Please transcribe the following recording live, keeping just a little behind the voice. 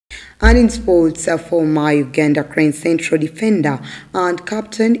And in sports, former Uganda Cranes central defender and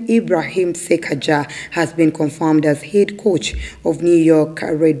captain Ibrahim Sekagya has been confirmed as head coach of New York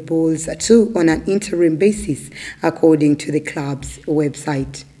Red Bulls 2 on an interim basis, according to the club's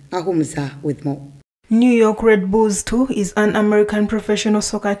website. Ahumza with more. New York Red Bulls 2 is an American professional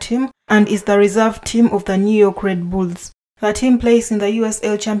soccer team and is the reserve team of the New York Red Bulls. The team plays in the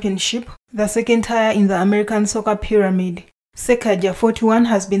USL Championship, the second tier in the American soccer pyramid. Sekagya, 41,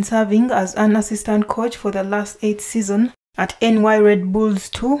 has been serving as an assistant coach for the last 8 seasons at NY Red Bulls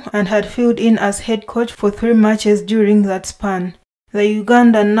 2 and had filled in as head coach for 3 matches during that span. The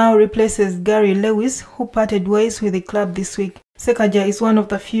Ugandan now replaces Gary Lewis, who parted ways with the club this week. Sekagya is one of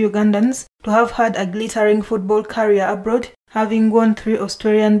the few Ugandans to have had a glittering football career abroad, having won 3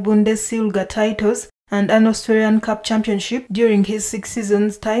 Australian Bundesliga titles and an Australian Cup championship during his 6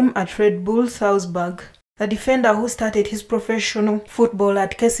 seasons time at Red Bull Salzburg. The defender, who started his professional football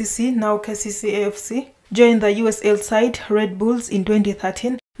at KCC, now KCC AFC, joined the USL side Red Bulls in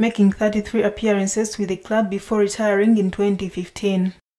 2013, making 33 appearances with the club before retiring in 2015.